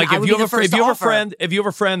with you. Like if you have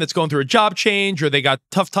a friend that's going through a job change or they got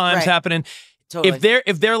tough times happening, totally.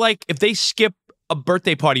 If they skip a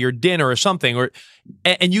birthday party or dinner or something,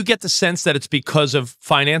 and you get the sense that it's because of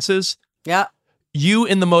finances, you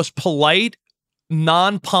in the most polite,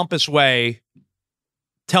 non-pompous way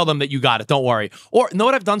tell them that you got it. Don't worry. Or know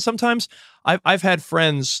what I've done sometimes? I've had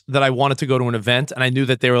friends that I wanted to go to an event and I knew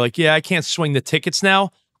that they were like, yeah, I can't swing the tickets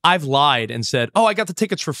now. I've lied and said, oh, I got the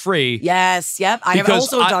tickets for free. Yes, yep. I have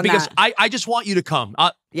also done that. Because I just want you to come.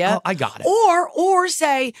 Yeah, I got it. Or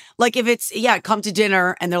say, like, if it's, come to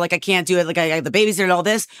dinner and they're like, I can't do it. Like, I got the babysitter and all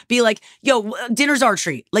this. Be like, yo, dinner's our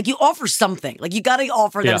treat. Like, you offer something. Like, you got to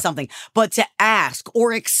offer them something. But to ask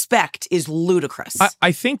or expect is ludicrous.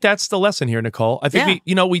 I think that's the lesson here, Nicole. I think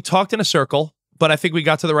we talked in a circle, but I think we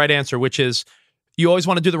got to the right answer, which is, you always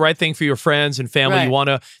want to do the right thing for your friends and family. Right. You want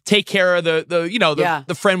to take care of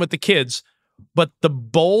the friend with the kids. But the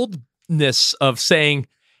boldness of saying,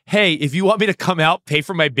 hey, if you want me to come out, pay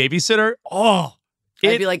for my babysitter.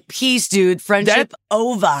 I'd be like, peace, dude. Friendship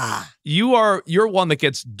over. You're one that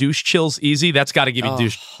gets douche chills easy. That's got to give you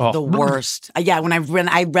douche. The worst. When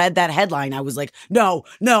I read that headline, I was like, no.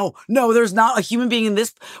 There's not a human being in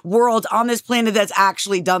this world on this planet that's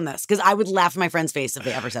actually done this. Because I would laugh in my friend's face if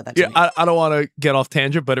they ever said that to me. I don't want to get off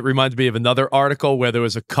tangent, but it reminds me of another article where there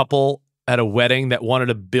was a couple at a wedding that wanted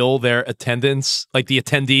to bill their attendants, like the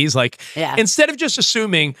attendees, instead of just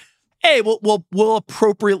assuming, hey, we'll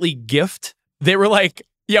appropriately gift. They were like,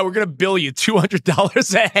 yeah, we're going to bill you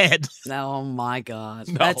 $200 a head. Oh, my God.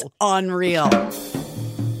 No. That's unreal.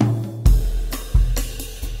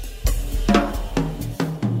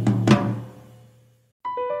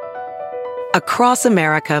 Across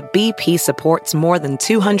America, BP supports more than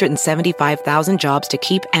 275,000 jobs to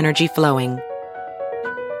keep energy flowing.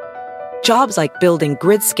 Jobs like building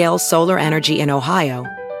grid-scale solar energy in Ohio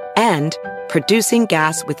and producing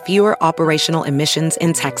gas with fewer operational emissions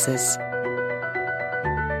in Texas.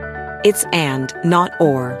 It's and, not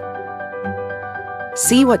or.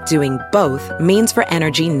 See what doing both means for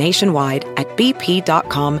energy nationwide at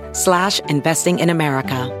bp.com/investing in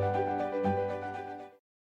America.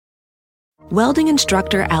 Welding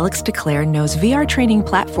instructor Alex DeClaire knows VR training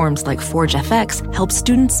platforms like Forge FX help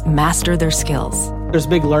students master their skills. There's a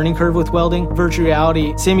big learning curve with welding. Virtual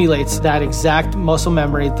reality simulates that exact muscle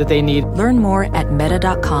memory that they need. Learn more at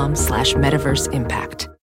meta.com/metaverse impact.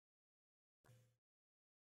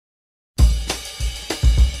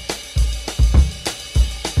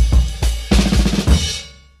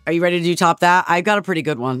 Are you ready to do top that? I got a pretty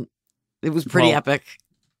good one. It was pretty epic.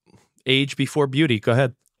 Age before beauty. Go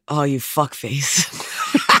ahead. Oh, you fuckface.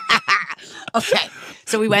 Okay.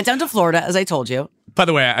 So we went down to Florida, as I told you. By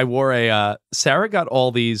the way, I wore Sarah got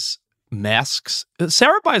all these masks.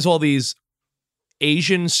 Sarah buys all these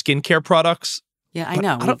Asian skincare products. Yeah, I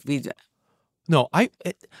know. No, I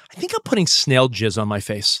think I'm putting snail jizz on my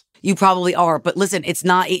face. You probably are. But listen, it's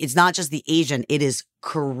not just the Asian. It is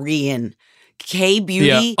Korean. K-beauty.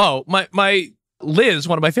 Yeah. Oh, my Liz,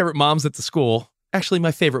 one of my favorite moms at the school. Actually,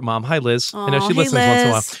 my favorite mom. Hi, Liz. I know she listens once in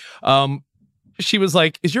a while. She was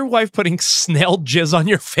like, "Is your wife putting snail jizz on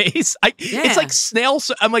your face?" It's like snail.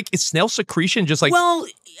 I'm like, is snail secretion just like? Well,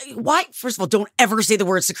 why? First of all, don't ever say the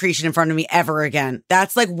word secretion in front of me ever again.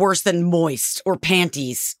 That's like worse than moist or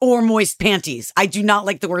panties or moist panties. I do not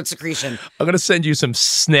like the word secretion. I'm gonna send you some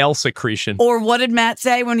snail secretion. Or what did Matt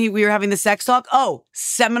say when we were having the sex talk? Oh,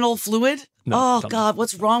 seminal fluid. No, God,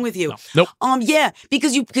 what's wrong with you? No. Nope. Yeah,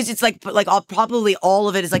 because it's like probably all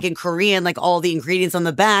of it is like in Korean, like all the ingredients on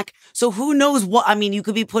the back. So who knows what? I mean, you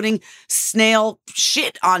could be putting snail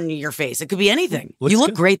shit on your face. It could be anything. You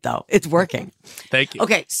look great though. It's working. Thank you.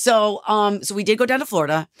 Okay, so we did go down to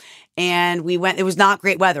Florida, and we went. It was not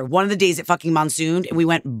great weather. One of the days it fucking monsooned, and we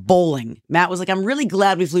went bowling. Matt was like, "I'm really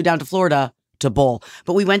glad we flew down to Florida to bowl."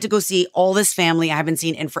 But we went to go see all this family I haven't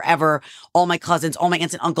seen in forever. All my cousins, all my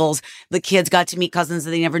aunts and uncles. The kids got to meet cousins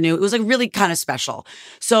that they never knew. It was like really kind of special.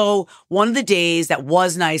 So one of the days that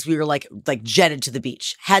was nice, we were like jetted to the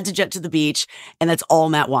beach. Had to jet to the beach, and that's all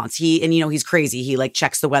Matt wants. He's crazy. He like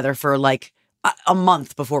checks the weather for like a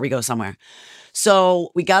month before we go somewhere.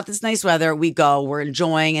 So we got this nice weather. We go, we're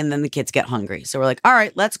enjoying, and then the kids get hungry. So we're like, all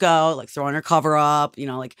right, let's go. Like throwing our cover up,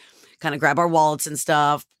 like kind of grab our wallets and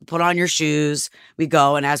stuff, put on your shoes. We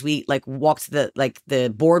go. And as we like walk to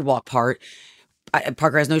the boardwalk part,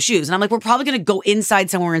 Parker has no shoes. And I'm like, we're probably going to go inside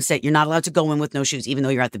somewhere and sit. You're not allowed to go in with no shoes, even though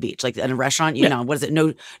you're at the beach. Like in a restaurant, what is it?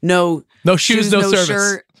 No shoes, no service.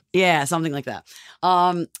 Shirt. Yeah, something like that.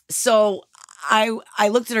 So I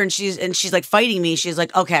looked at her and she's like fighting me. She's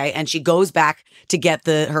like, okay. And she goes back to get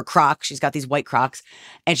her Crocs. She's got these white Crocs.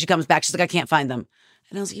 And she comes back. She's like, I can't find them.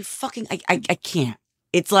 And I was like, I can't.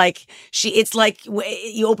 It's like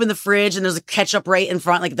you open the fridge and there's a ketchup right in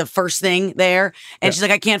front, like the first thing there. And she's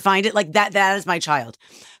like, I can't find it. Like that is my child.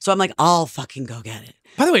 So I'm like, I'll fucking go get it.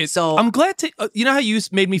 By the way, so I'm glad to, you know how you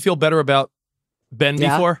made me feel better about Ben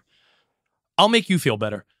before? I'll make you feel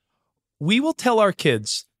better. We will tell our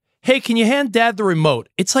kids, hey, can you hand dad the remote?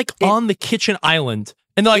 It's like on the kitchen island.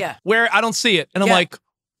 And they're like, where? I don't see it. And I'm like,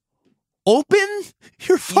 open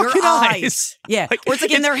your fucking eyes. Yeah. Like, or it's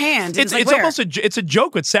like in their hand. It's almost it's a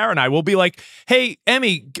joke with Sarah and I. We'll be like, hey,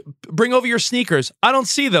 Emmy, bring over your sneakers. I don't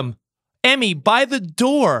see them. Emmy, by the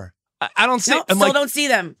door. I don't see them. Still don't see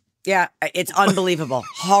them. Yeah, it's unbelievable.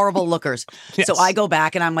 Horrible lookers. Yes. So I go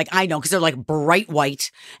back and I'm like, I know, because they're like bright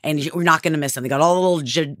white and we're not going to miss them. They got all the little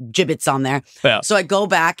gibbets on there. Yeah. So I go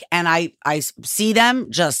back and I see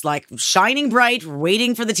them just like shining bright,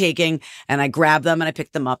 waiting for the taking. And I grab them and I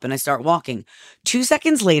pick them up and I start walking. 2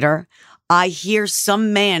 seconds later, I hear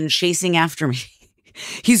some man chasing after me.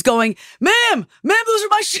 He's going, ma'am, those are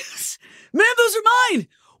my shoes. Ma'am, those are mine.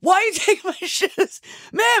 Why are you taking my shoes?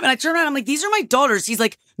 Ma'am. And I turn around, I'm like, these are my daughter's. He's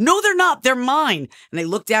like, no, they're not. They're mine. And I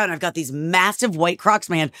look down and I've got these massive white Crocs,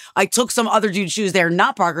 man. I took some other dude's shoes. They're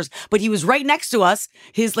not Parker's, but he was right next to us,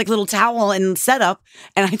 his like little towel and setup.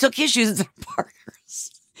 And I took his shoes instead of Parker's.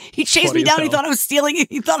 He chased me down. He thought I was stealing.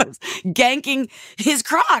 He thought I was ganking his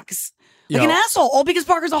Crocs. Like an asshole, all because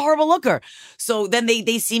Parker's a horrible looker. So then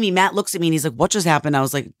they see me. Matt looks at me and he's like, what just happened? I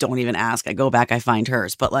was like, don't even ask. I go back, I find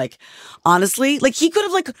hers. But like, honestly, like he could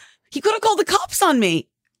have called the cops on me,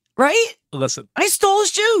 right? Listen, I stole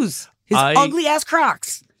his shoes, his ugly ass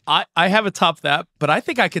Crocs. I haven't topped that, but I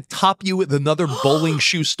think I could top you with another bowling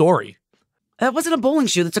shoe story. That wasn't a bowling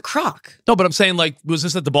shoe. That's a Croc. No, but I'm saying, like, was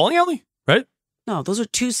this at the bowling alley? Right? No, those are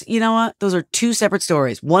two, you know what? Those are two separate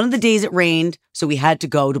stories. One of the days it rained, so we had to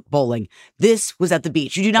go to bowling. This was at the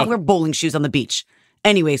beach. You do not wear bowling shoes on the beach.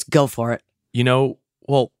 Anyways, go for it.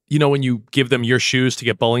 when you give them your shoes to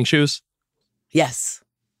get bowling shoes? Yes.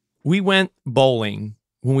 We went bowling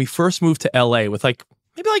when we first moved to LA with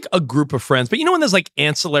maybe a group of friends. But when there's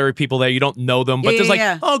ancillary people there, you don't know them. But there's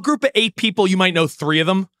a group of 8 people, you might know 3 of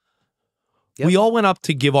them. Yep. We all went up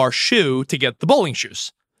to give our shoe to get the bowling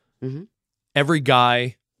shoes. Mm-hmm. Every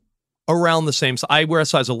guy around the same size. I wear a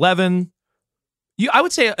size 11. I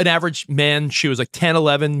would say an average man shoe is 10,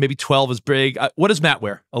 11, maybe 12 is big. What does Matt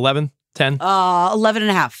wear? 11, 10? 11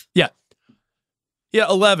 and a half. Yeah. Yeah,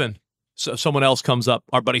 11. So someone else comes up,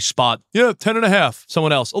 our buddy Spot. Yeah, 10 and a half.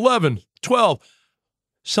 Someone else, 11, 12.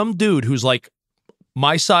 Some dude who's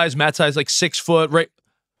my size, Matt's size, 6 foot, right?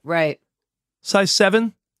 Right. Size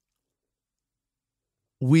 7.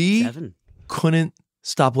 We couldn't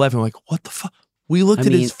stop laughing. We're what the fuck? We looked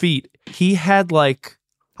at his feet. He had I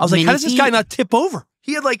was how does this guy not tip over?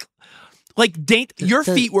 He had your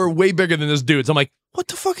feet were way bigger than this dude's. I'm what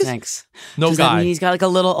the fuck is? Thanks. No Does guy. That mean he's got a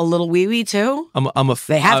little wee wee too.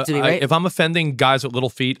 They have to be, right? If I'm offending guys with little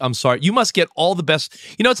feet, I'm sorry. You must get all the best.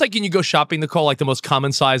 It's like when you go shopping, Nicole, the most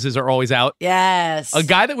common sizes are always out. Yes. A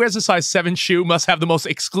guy that wears a size 7 shoe must have the most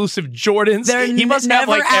exclusive Jordans. He must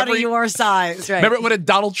never have out of your size. Right. Remember when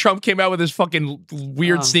Donald Trump came out with his fucking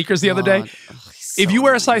weird sneakers the other day? If you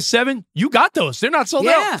wear a size 7, you got those. They're not sold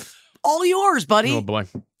out. Yeah. All yours, buddy. Oh boy.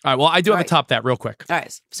 All right. Well, I do have to top that real quick. All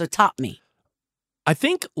right. So top me. I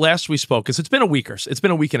think last we spoke, because it's been a week and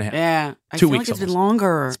a half. Yeah. 2 I weeks. feel it's been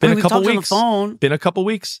longer. It's been a couple weeks. On the phone. Been a couple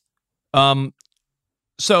weeks.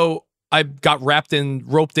 So I got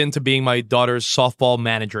roped into being my daughter's softball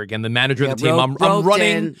manager again, the manager of the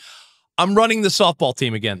team. I'm running the softball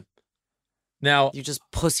team again. Now you just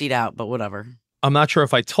pussied out, but whatever. I'm not sure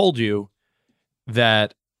if I told you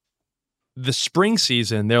that the spring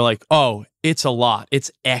season, they're oh, it's a lot.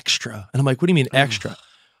 It's extra. And I'm what do you mean extra?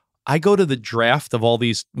 I go to the draft of all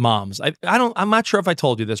these moms. I'm not sure if I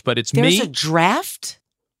told you this, but it's There's me. There's a draft?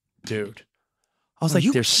 Dude. I was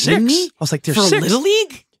there's 6. I was there's For 6. A Little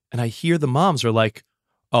League? And I hear the moms are oh,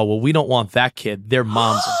 well, we don't want that kid. Their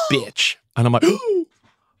mom's a bitch. And I'm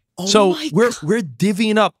oh so we're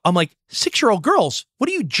divvying up. I'm 6-year-old girls.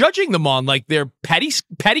 What are you judging them on? Their patty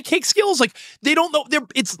cake skills? They don't know.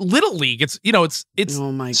 It's Little League. It's it's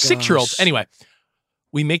oh my 6-year-olds. Anyway,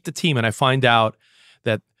 we make the team and I find out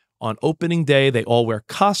that on opening day, they all wear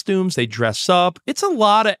costumes. They dress up. It's a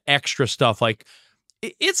lot of extra stuff.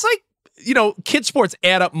 It's kid sports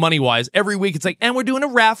add up money-wise. Every week it's and we're doing a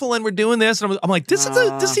raffle and we're doing this. And I'm this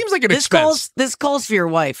seems like an expense. This calls for your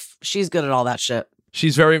wife. She's good at all that shit.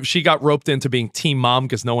 She got roped into being team mom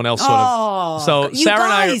because no one else sort of. So you Sarah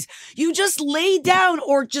guys, you just lay down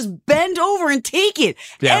or just bend over and take it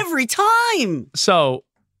every time. So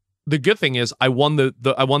the good thing is I won the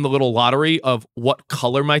little lottery of what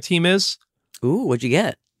color my team is. Ooh, what'd you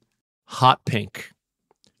get? Hot pink.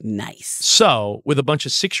 Nice. So with a bunch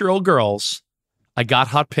of 6-year-old girls, I got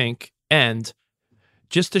hot pink. And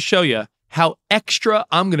just to show you how extra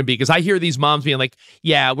I'm going to be, because I hear these moms being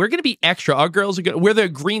yeah, we're going to be extra. Our girls are going to wear the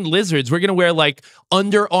green lizards. We're going to wear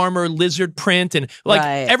Under Armour lizard print and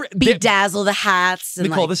bedazzle the hats. And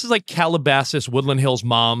Nicole, this is Calabasas, Woodland Hills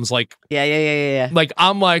moms. Yeah.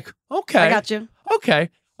 I'm okay. I got you. Okay.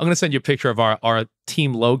 I'm going to send you a picture of our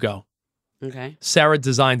team logo. Okay. Sarah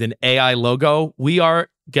designed an AI logo. You're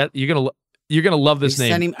gonna love this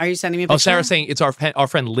name. Are you sending me a picture? Oh, Sarah's saying it's our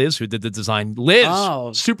friend Liz who did the design. Liz,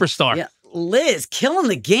 superstar. Yeah, Liz, killing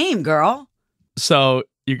the game, girl. So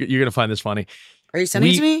you're gonna find this funny. Are you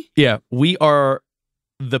sending it to me? Yeah, we are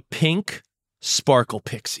the Pink Sparkle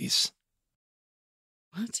Pixies.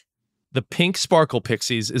 What? The Pink Sparkle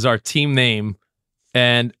Pixies is our team name,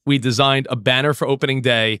 and we designed a banner for opening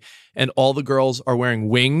day, and all the girls are wearing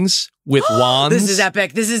wings with wands. This is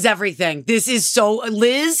epic. This is everything. This is so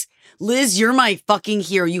Liz, you're my fucking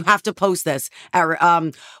hero. You have to post this at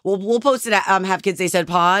we'll post it at Have Kids They Said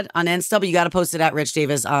Pod on Insta, but you got to post it at Rich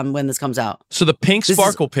Davis when this comes out. So the Pink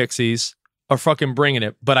Sparkle Pixies are fucking bringing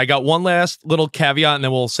it, but I got one last little caveat and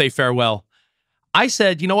then we'll say farewell. I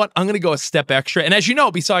said, you know what? I'm going to go a step extra. And as you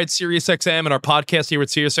know, besides SiriusXM and our podcast here at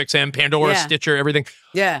SiriusXM, Pandora, Stitcher, everything.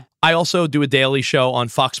 Yeah. I also do a daily show on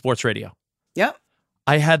Fox Sports Radio. Yep.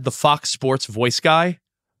 I had the Fox Sports voice guy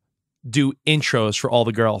do intros for all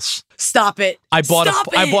the girls. Stop it. I bought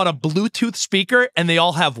a Bluetooth speaker and they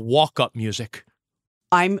all have walk-up music.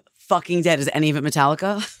 I'm fucking dead. Is any of it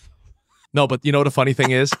Metallica? No, but you know what the funny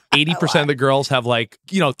thing is? 80% of the girls have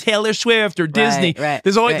Taylor Swift or Disney. Right,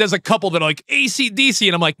 there's a couple that are AC/DC,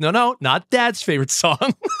 and I'm no, not Dad's favorite song.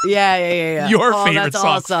 Yeah. Your favorite that's song.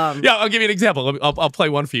 Awesome. Yeah, I'll give you an example. I'll play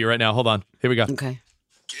one for you right now. Hold on. Here we go. Okay.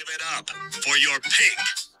 Give it up for your Pink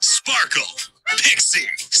Sparkle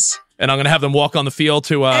Pixies. And I'm going to have them walk on the field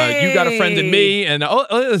to You Got a Friend in Me. And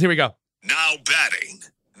here we go. Now batting,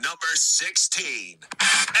 number 16,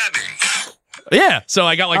 Emmy. Yeah, so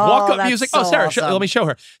I got like walk-up music. So Sarah, awesome. let me show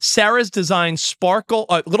her. Sarah's designed sparkle,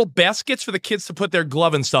 little baskets for the kids to put their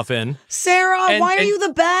glove and stuff in. Sarah, why are you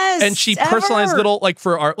the best? And she personalized little, like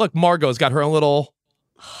for our, look, Margot's got her own little.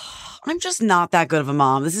 I'm just not that good of a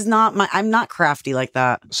mom. This is not I'm not crafty like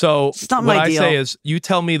that. So it's not what my I deal. say is, you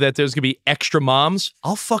tell me that there's going to be extra moms,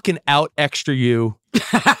 I'll fucking out extra you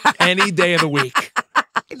any day of the week.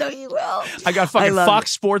 I know you will. I got fucking Fox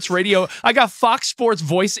Sports radio. I got Fox Sports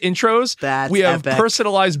voice intros. That's we have epic.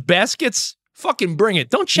 Personalized baskets. Fucking bring it.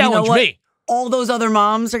 Don't challenge me. All those other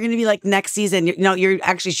moms are going to be like next season. You're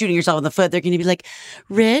actually shooting yourself in the foot. They're going to be like,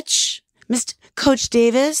 Rich, Mr. Coach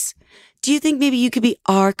Davis, do you think maybe you could be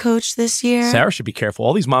our coach this year? Sarah should be careful.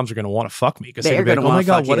 All these moms are going to want to fuck me because they're going like, to oh my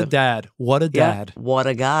God, what you. a dad. What a dad. Yeah, what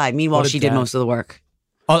a guy. Meanwhile, she did most of the work.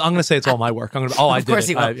 Oh, I'm going to say it's all my work. I did it.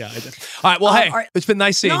 I did. All right. Well, hey, it's been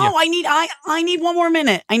nice seeing you. No, I need one more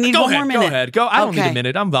minute. I need one more minute. Go ahead. Go. I don't need a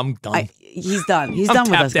minute. I'm done. He's done. He's done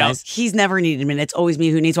with us, guys. He's never needed a minute. It's always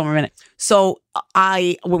me who needs one more minute. So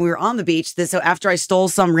when we were on the beach, so after I stole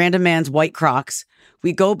some random man's white Crocs,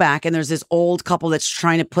 we go back and there's this old couple that's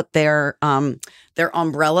trying to put their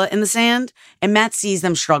umbrella in the sand, and Matt sees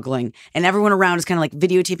them struggling, and everyone around is kind of like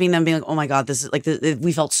videotaping them, being like, "Oh my God, this is like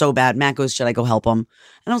we felt so bad." Matt goes, "Should I go help him?"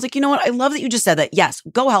 And I was like, "You know what? I love that you just said that. Yes,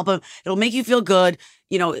 go help him. It'll make you feel good.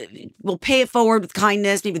 We'll pay it forward with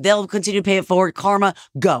kindness. Maybe they'll continue to pay it forward. Karma,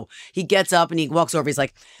 go." He gets up and he walks over. He's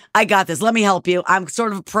like, "I got this. Let me help you. I'm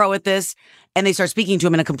sort of a pro at this." And they start speaking to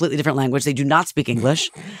him in a completely different language. They do not speak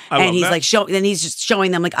English. And he's like, then he's just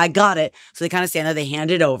showing them like, "I got it." So they kind of stand there. They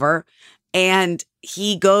hand it over. And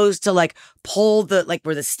he goes to like pull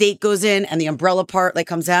where the stake goes in and the umbrella part like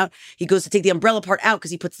comes out. He goes to take the umbrella part out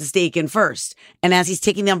because he puts the stake in first. And as he's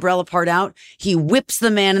taking the umbrella part out, he whips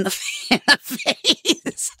the man in the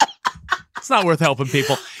face. It's not worth helping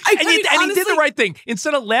people. And he did the right thing.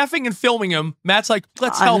 Instead of laughing and filming him, Matt's like,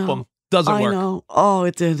 let's help him. Doesn't work. I know. Oh,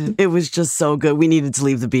 it didn't. It was just so good. We needed to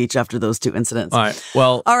leave the beach after those two incidents. All right.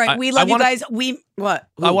 Well, all right. We love you guys. What?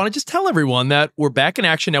 I want to just tell everyone that we're back in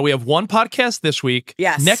action now. We have one podcast this week.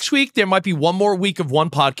 Yes. Next week, there might be one more week of one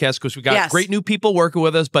podcast because we got great new people working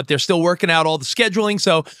with us, but they're still working out all the scheduling.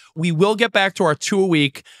 So we will get back to our 2 a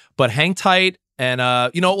week, but hang tight. And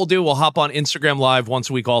you know what we'll do? We'll hop on Instagram Live once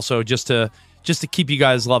a week also just to keep you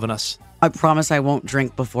guys loving us. I promise I won't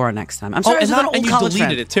drink before next time. I'm sorry, and you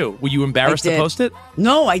deleted it too. Were you embarrassed to post it?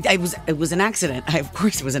 No, it was an accident. Of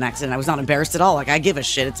course it was an accident. I was not embarrassed at all. Like, I give a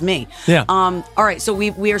shit. It's me. Yeah. All right. So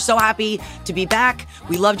we are so happy to be back.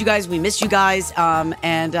 We loved you guys. We missed you guys.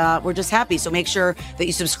 And we're just happy. So make sure that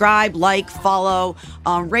you subscribe, like, follow,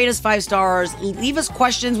 rate us 5 stars, leave us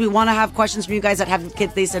questions. We want to have questions from you guys that have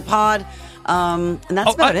Kids They Said Pod. And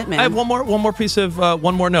that's about it, man. I have one more piece of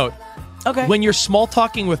one more note. Okay. When you're small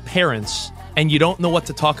talking with parents and you don't know what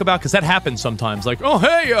to talk about, because that happens sometimes, like, oh,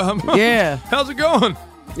 hey, yeah, how's it going?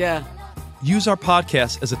 Yeah. Use our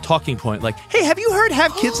podcast as a talking point. Like, hey, have you heard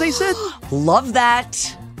Have Kids They Said? Love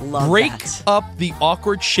that. Break up the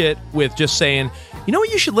awkward shit with just saying, you know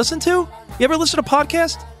what you should listen to? You ever listen to a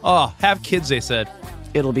podcast? Oh, Have Kids They Said.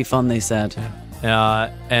 It'll be fun, they said.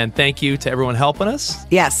 And thank you to everyone helping us.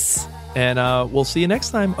 Yes. And we'll see you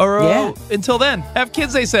next time. Or until then, Have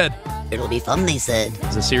Kids They Said. It'll be fun, they said.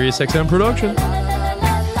 It's a SiriusXM production.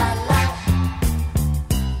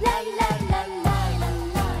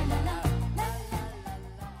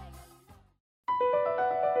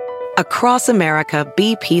 Across America,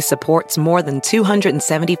 BP supports more than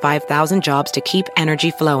 275,000 jobs to keep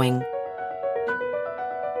energy flowing.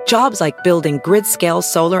 Jobs like building grid-scale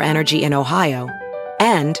solar energy in Ohio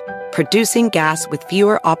and producing gas with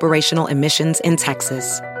fewer operational emissions in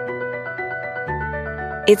Texas.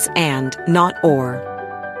 It's and, not or.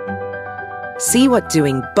 See what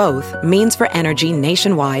doing both means for energy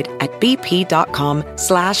nationwide at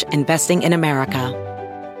bp.com/investing in America.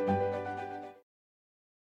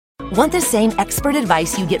 Want the same expert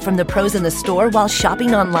advice you get from the pros in the store while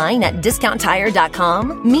shopping online at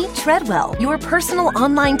DiscountTire.com? Meet Treadwell, your personal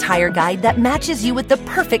online tire guide that matches you with the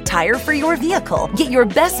perfect tire for your vehicle. Get your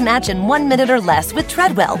best match in 1 minute or less with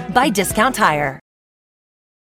Treadwell by Discount Tire.